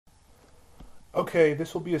Okay,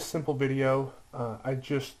 this will be a simple video. I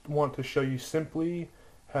just want to show you simply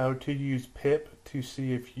how to use pip to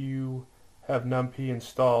see if you have Numpy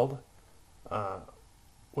installed uh,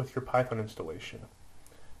 with your Python installation.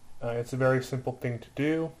 It's a very simple thing to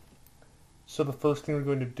do. So the first thing we're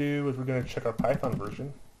going to do is we're going to check our Python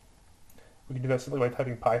version. We can do that simply by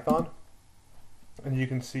typing Python. And you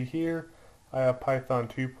can see here I have Python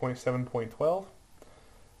 2.7.12.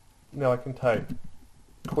 Now I can type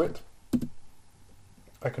quit.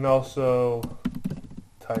 I can also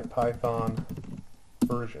type Python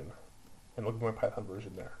version and look at my Python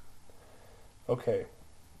version there. Okay.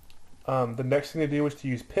 The next thing to do is to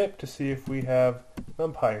use pip to see if we have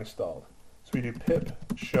Numpy installed. So we do pip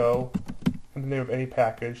show in the name of any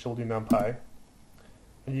package, so we'll do Numpy.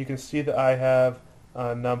 And you can see that I have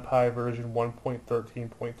Numpy version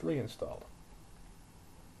 1.13.3 installed.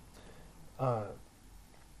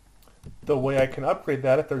 The way I can upgrade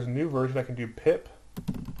that, if there's a new version, I can do pip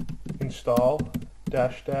install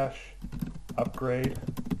 -- upgrade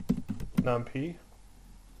numpy.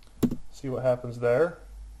 See what happens there.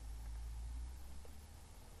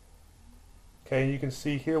 Okay, you can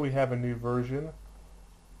see here we have a new version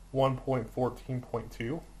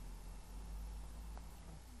 1.14.2.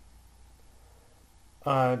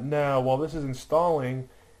 Now, while this is installing,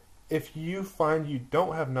 if you find you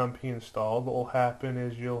don't have Numpy installed, what will happen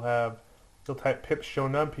is you'll type pip show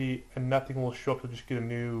Numpy and nothing will show up. You'll just get a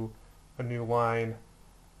new line.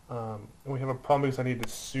 And we have a problem because I need to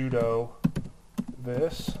sudo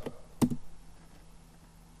this.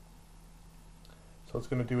 So it's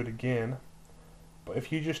going to do it again. But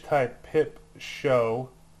if you just type pip show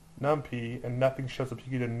Numpy and nothing shows up,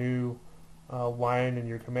 you get a new line in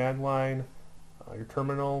your command line, your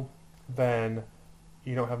terminal, then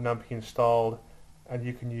you don't have Numpy installed, and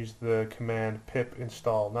you can use the command pip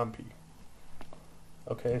install Numpy.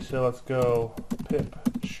 Okay, so let's go pip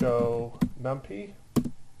show Numpy,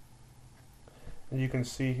 and you can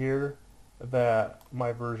see here that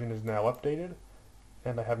my version is now updated,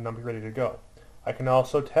 and I have Numpy ready to go. I can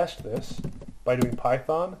also test this by doing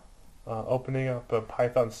Python, opening up a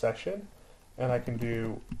Python session, and I can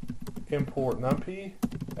do import Numpy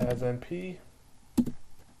as np,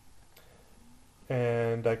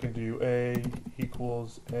 and I can do a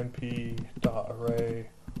equals np.array1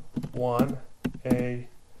 a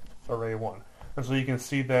array1. And so you can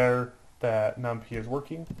see there that Numpy is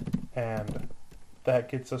working, and that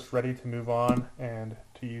gets us ready to move on and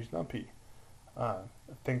to use Numpy.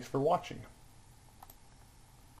 Thanks for watching.